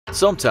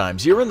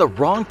Sometimes you're in the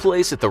wrong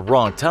place at the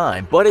wrong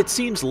time, but it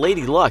seems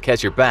Lady Luck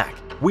has your back.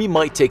 We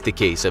might take the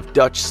case of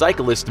Dutch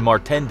cyclist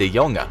Martin de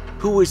Jonge,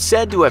 who is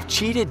said to have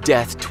cheated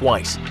death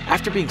twice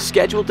after being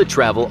scheduled to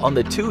travel on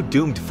the two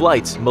doomed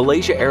flights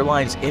Malaysia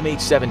Airlines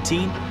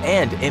MH17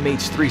 and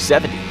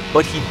MH370,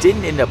 but he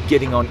didn't end up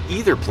getting on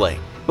either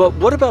plane. But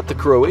what about the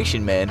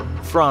Croatian man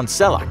Franz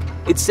Selak?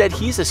 It's said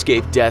he's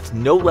escaped death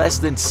no less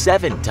than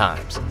 7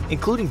 times,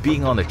 including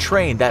being on a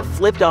train that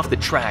flipped off the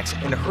tracks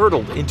and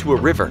hurtled into a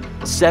river.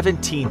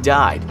 17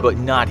 died, but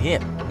not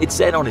him. It's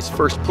said on his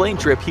first plane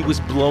trip he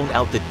was blown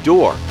out the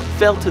door,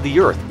 fell to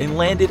the earth, and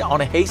landed on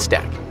a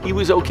haystack. He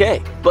was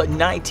okay, but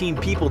 19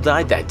 people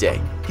died that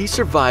day. He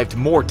survived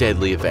more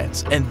deadly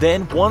events and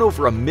then won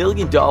over $1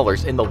 million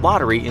in the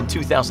lottery in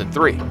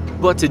 2003.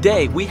 But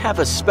today, we have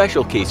a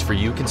special case for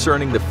you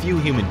concerning the few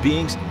human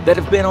beings that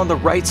have been on the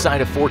right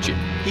side of fortune.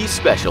 He's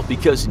special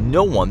because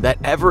no one that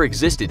ever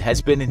existed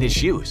has been in his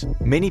shoes.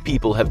 Many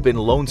people have been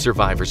lone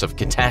survivors of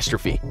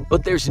catastrophe,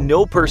 but there's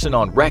no person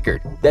on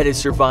record that has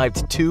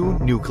survived 2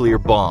 nuclear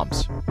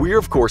bombs. We're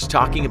of course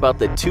talking about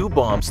the 2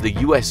 bombs the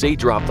USA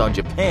dropped on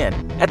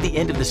Japan at the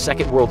end of the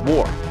Second World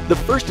War. The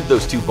first of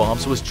those 2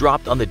 bombs was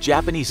dropped on the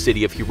Japanese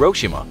city of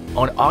Hiroshima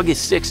on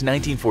August 6,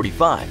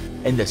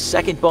 1945, and the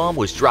second bomb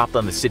was dropped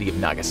on the city of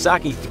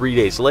Nagasaki 3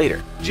 days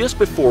later. Just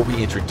before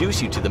we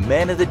introduce you to the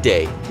man of the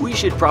day, we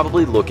should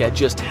probably look at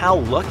just how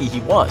lucky he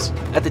was.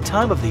 At the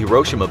time of the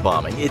Hiroshima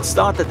bombing, it's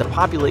thought that the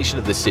population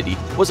of the city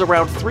was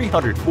around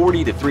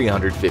 340 to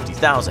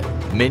 350,000.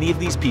 Many of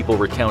these people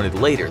recounted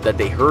later that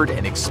they heard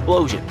an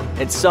explosion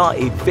and saw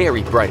a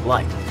very bright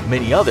light.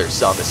 Many others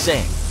saw the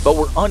same, but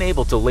were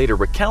unable to later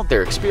recount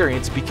their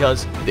experience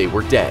because they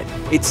were dead.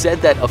 It's said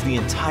that of the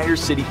entire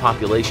city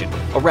population,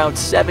 around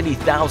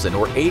 70,000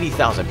 or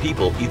 80,000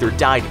 people either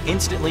died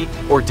instantly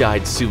or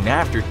died soon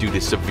after due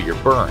to severe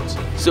burns.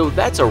 So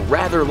that's a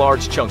rather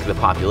large chunk of the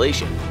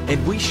population,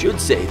 and we should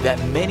say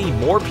that many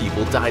more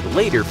people died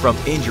later from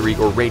injury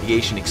or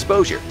radiation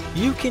exposure.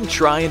 You can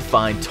try and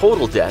find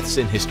total deaths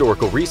in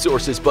historical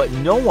resources, but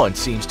no one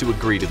seems to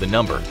agree to the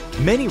number.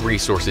 Many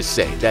resources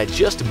say that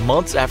just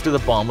months after the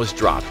bomb was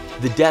dropped,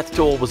 the death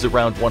toll was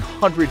around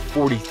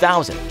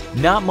 140,000,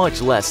 not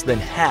much less than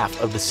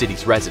half of the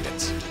city's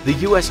residents. The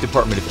US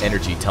Department of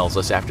Energy tells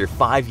us after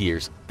 5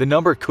 years, the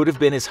number could have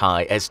been as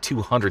high as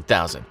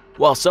 200,000,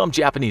 while some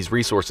Japanese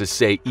resources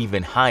say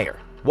even higher.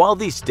 While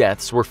these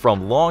deaths were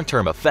from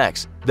long-term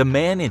effects, the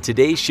man in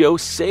today's show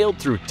sailed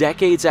through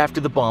decades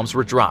after the bombs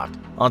were dropped.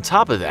 On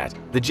top of that,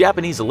 the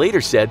Japanese later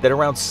said that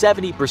around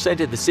 70%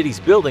 of the city's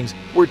buildings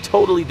were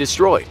totally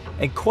destroyed,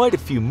 and quite a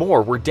few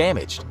more were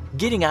damaged.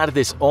 Getting out of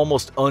this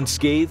almost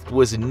unscathed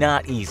was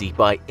not easy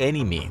by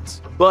any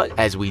means. But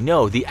as we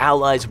know, the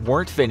Allies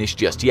weren't finished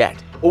just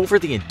yet. Over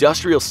the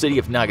industrial city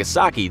of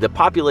Nagasaki, the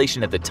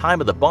population at the time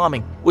of the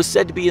bombing was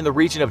said to be in the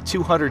region of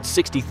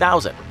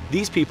 260,000.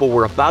 These people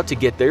were about to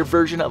get their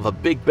version of a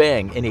Big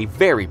Bang in a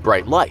very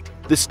bright light.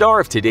 The star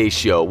of today's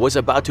show was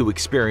about to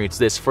experience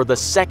this for the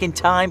second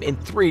time in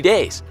 3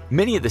 days.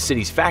 Many of the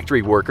city's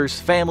factory workers,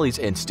 families,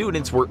 and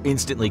students were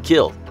instantly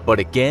killed. But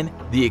again,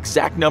 the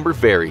exact number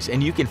varies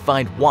and you can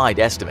find wide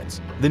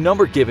estimates. The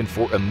number given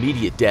for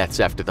immediate deaths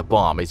after the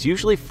bomb is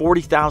usually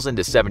 40,000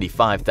 to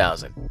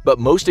 75,000, but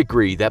most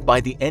agree that by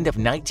the end of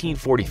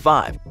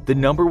 1945, the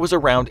number was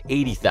around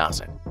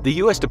 80,000. The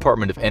US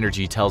Department of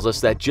Energy tells us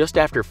that just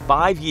after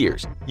 5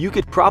 years, you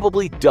could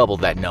probably double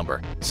that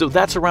number, so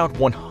that's around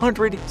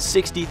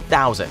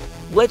 160,000.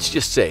 Let's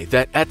just say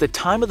that at the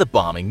time of the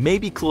bombing,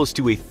 maybe close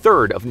to a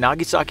third of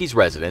Nagasaki's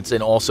residents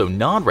and also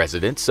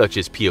non-residents such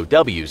as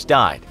POWs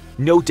died.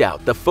 No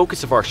doubt the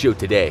focus of our show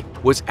today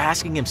was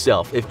asking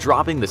himself if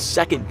dropping the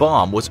second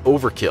bomb was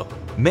overkill.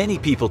 Many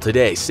people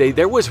today say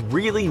there was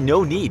really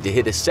no need to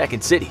hit a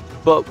second city,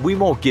 but we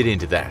won't get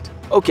into that.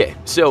 Okay,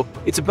 so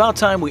it's about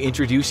time we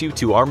introduce you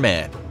to our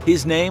man.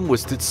 His name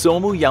was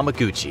Tsutomu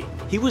Yamaguchi.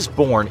 He was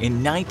born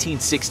in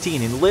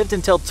 1916 and lived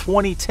until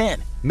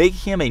 2010, making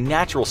him a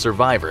natural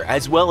survivor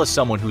as well as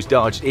someone who's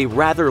dodged a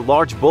rather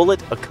large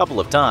bullet a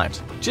couple of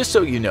times. Just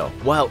so you know,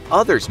 while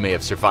others may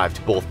have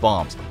survived both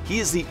bombs, he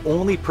is the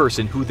only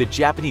person who the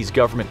Japanese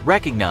government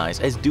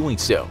recognized as doing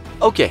so.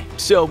 Okay,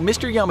 so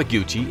Mr.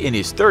 Yamaguchi in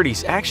his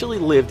 30s actually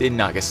lived in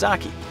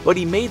Nagasaki, but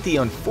he made the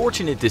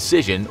unfortunate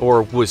decision,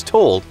 or was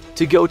told,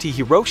 to go to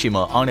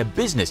Hiroshima on a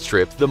business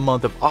trip the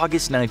month of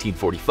August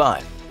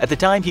 1945. At the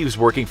time, he was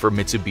working for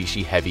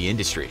Mitsubishi Heavy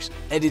Industries,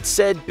 and it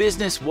said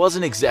business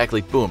wasn't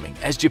exactly booming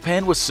as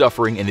Japan was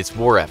suffering in its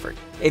war effort.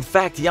 In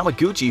fact,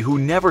 Yamaguchi, who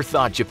never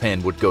thought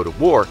Japan would go to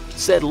war,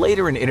 said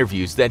later in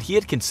interviews that he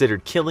had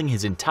considered killing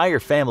his entire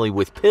family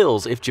with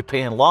pills if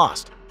Japan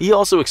lost. He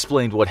also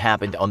explained what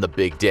happened on the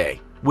big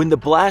day. When the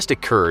blast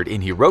occurred in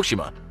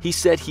Hiroshima, he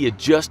said he had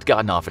just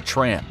gotten off a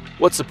tram.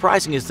 What's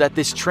surprising is that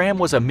this tram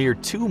was a mere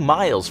 2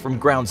 miles from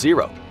ground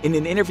zero. In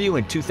an interview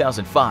in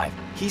 2005,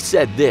 he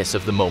said this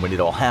of the moment it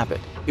all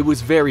happened. "It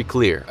was very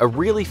clear, a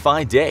really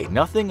fine day,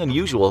 nothing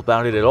unusual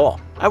about it at all.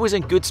 I was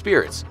in good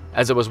spirits.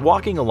 As I was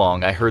walking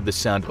along, I heard the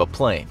sound of a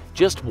plane,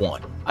 just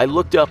one. I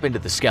looked up into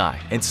the sky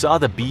and saw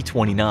the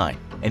B-29.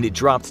 and it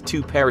dropped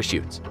 2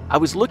 parachutes. I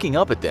was looking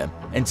up at them,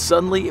 and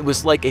suddenly it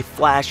was like a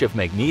flash of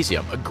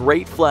magnesium, a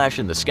great flash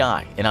in the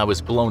sky, and I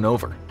was blown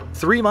over.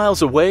 3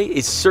 miles away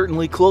is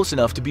certainly close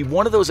enough to be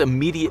one of those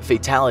immediate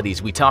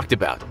fatalities we talked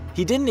about.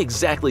 He didn't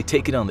exactly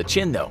take it on the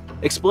chin though,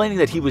 explaining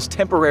that he was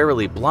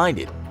temporarily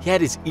blinded. He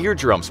had his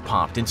eardrums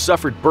popped and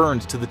suffered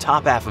burns to the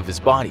top half of his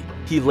body.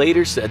 He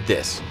later said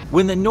this: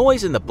 "When the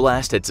noise and the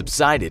blast had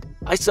subsided,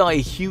 I saw a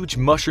huge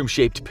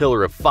mushroom-shaped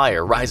pillar of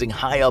fire rising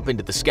high up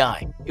into the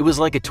sky. It was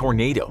like a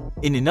tornado."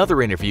 In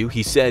another interview,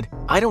 he said,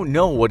 "I don't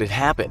know what had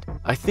happened.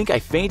 I think I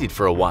fainted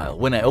for a while.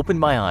 When I opened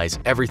my eyes,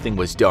 everything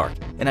was dark,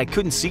 and I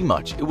couldn't see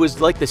much. It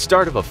was like the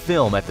start of a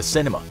film at the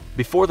cinema,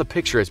 before the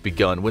picture has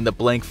begun, when the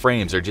blank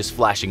frames are just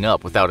flashing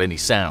up without any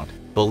sound."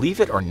 Believe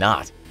it or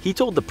not, he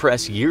told the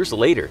press years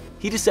later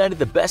he decided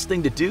the best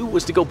thing to do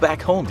was to go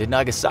back home to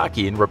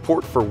Nagasaki and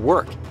report for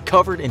work.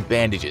 Covered in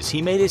bandages,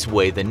 he made his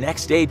way the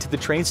next day to the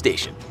train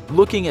station,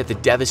 looking at the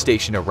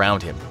devastation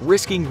around him,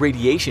 risking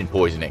radiation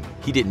poisoning.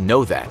 He didn't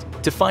know that,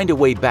 to find a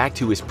way back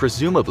to his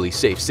presumably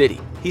safe city.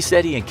 He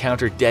said he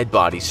encountered dead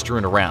bodies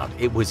strewn around.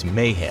 It was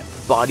mayhem.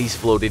 Bodies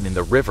floated in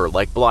the river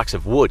like blocks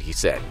of wood, he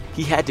said.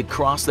 He had to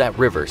cross that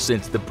river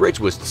since the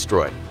bridge was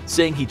destroyed,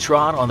 saying he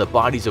trod on the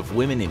bodies of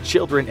women and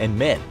children and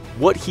men,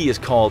 what he has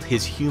called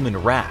his human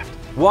raft.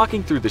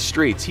 Walking through the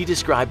streets, he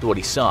described what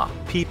he saw.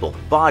 People,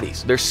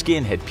 bodies, their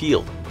skin had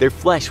peeled, their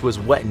flesh was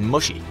wet and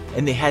mushy,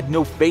 and they had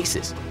no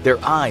faces. Their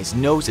eyes,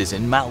 noses,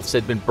 and mouths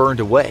had been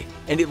burned away,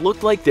 and it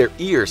looked like their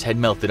ears had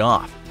melted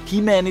off. He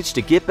managed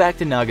to get back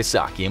to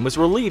Nagasaki and was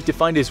relieved to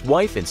find his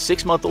wife and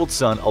 6-month-old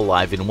son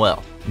alive and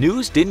well.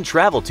 News didn't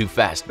travel too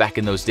fast back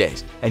in those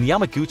days, and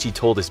Yamaguchi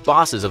told his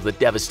bosses of the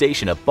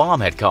devastation a bomb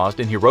had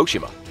caused in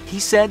Hiroshima. He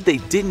said they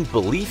didn't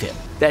believe him,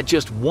 that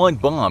just one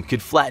bomb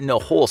could flatten a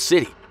whole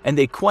city, and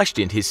they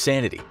questioned his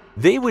sanity.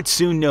 They would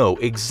soon know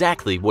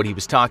exactly what he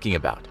was talking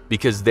about,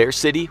 because their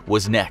city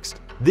was next.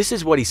 This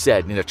is what he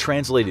said in a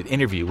translated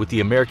interview with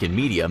the American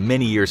media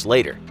many years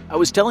later. "I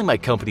was telling my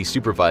company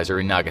supervisor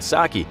in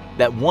Nagasaki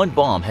that one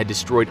bomb had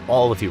destroyed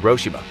all of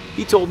Hiroshima.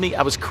 He told me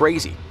I was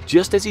crazy."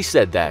 Just as he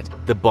said that,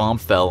 the bomb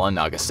fell on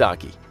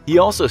Nagasaki. He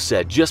also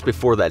said just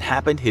before that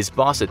happened, his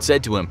boss had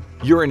said to him,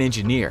 "You're an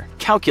engineer,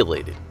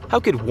 calculated. How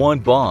could one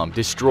bomb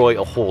destroy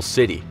a whole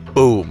city?"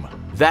 Boom.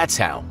 That's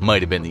how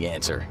might have been the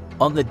answer.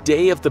 On the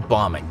day of the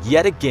bombing,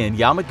 yet again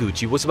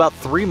Yamaguchi was about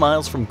 3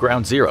 miles from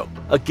ground zero.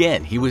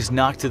 Again, he was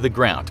knocked to the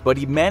ground, but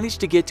he managed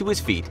to get to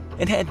his feet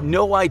and had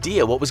no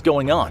idea what was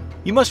going on.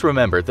 You must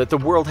remember that the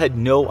world had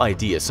no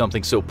idea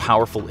something so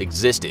powerful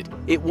existed.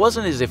 It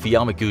wasn't as if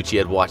Yamaguchi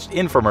had watched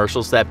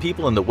infomercials that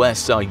people in the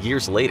West saw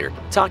years later,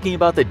 talking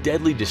about the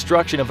deadly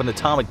destruction of an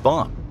atomic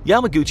bomb.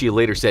 Yamaguchi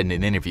later said in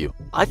an interview,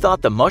 "I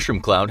thought the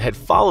mushroom cloud had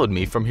followed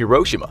me from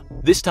Hiroshima.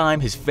 This time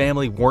his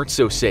family weren't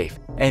so safe,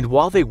 and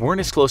while they weren't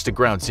as close to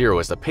ground zero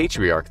as the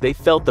patriarch, they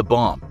felt the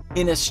bomb."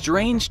 In a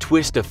strange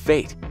twist of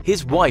fate,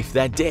 his wife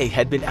that day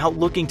had been out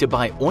looking to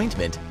buy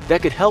ointment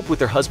that could help with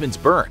her husband's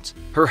burns.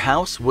 Her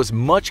house was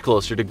much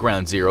closer to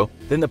ground zero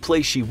than the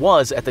place she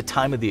was at the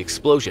time of the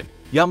explosion.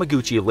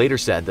 Yamaguchi later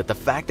said that the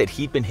fact that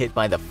he'd been hit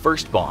by the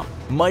first bomb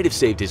might have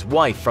saved his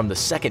wife from the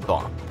second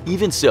bomb.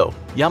 Even so,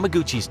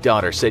 Yamaguchi's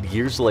daughter said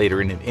years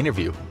later in an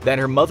interview that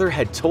her mother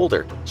had told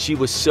her she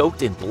was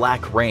soaked in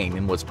black rain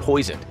and was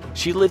poisoned.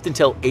 She lived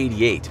until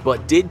 88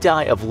 but did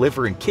die of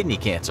liver and kidney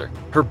cancer.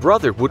 Her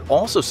brother would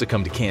also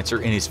succumb to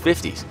cancer in his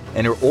 50s,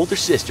 and her older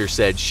sister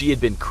said she had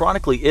been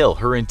chronically ill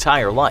her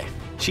entire life.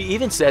 She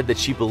even said that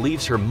she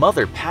believes her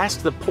mother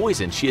passed the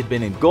poison she had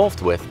been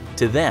engulfed with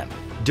to them.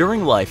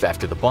 During life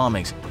after the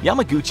bombings,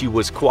 Yamaguchi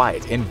was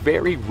quiet and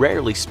very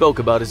rarely spoke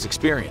about his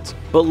experience,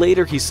 but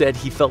later he said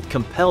he felt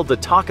compelled to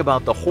talk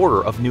about the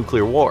horror of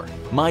nuclear war.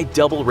 "My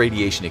double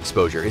radiation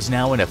exposure is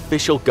now an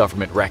official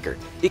government record.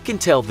 It can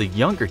tell the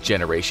younger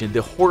generation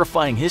the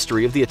horrifying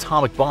history of the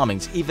atomic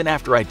bombings even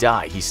after I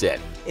die," he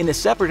said. In a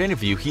separate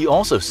interview, he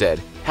also said,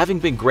 "Having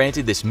been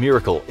granted this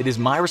miracle, it is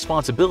my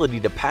responsibility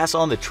to pass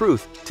on the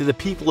truth to the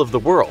people of the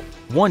world."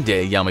 One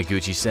day,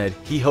 Yamaguchi said,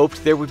 he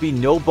hoped there would be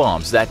no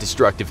bombs that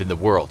destructive in the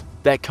world,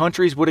 that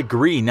countries would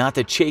agree not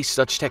to chase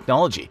such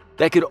technology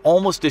that could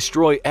almost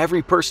destroy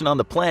every person on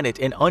the planet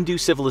and undo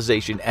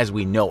civilization as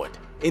we know it.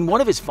 In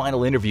one of his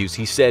final interviews,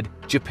 he said,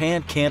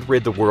 "Japan can't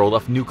rid the world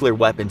of nuclear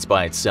weapons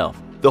by itself.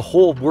 The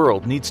whole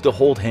world needs to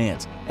hold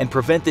hands and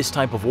prevent this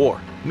type of war.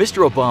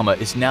 Mr. Obama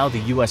is now the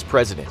US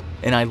president,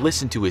 and I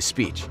listened to his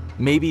speech.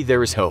 Maybe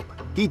there is hope."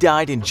 He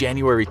died in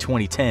January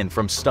 2010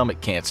 from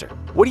stomach cancer.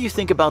 What do you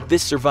think about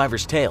this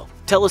survivor's tale?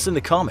 Tell us in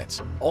the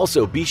comments.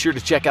 Also, be sure to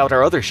check out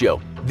our other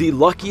show, The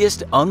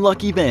Luckiest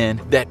Unlucky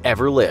Man That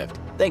Ever Lived.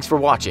 Thanks for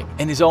watching,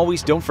 and as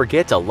always, don't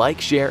forget to like,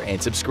 share,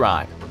 and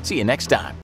subscribe. See you next time.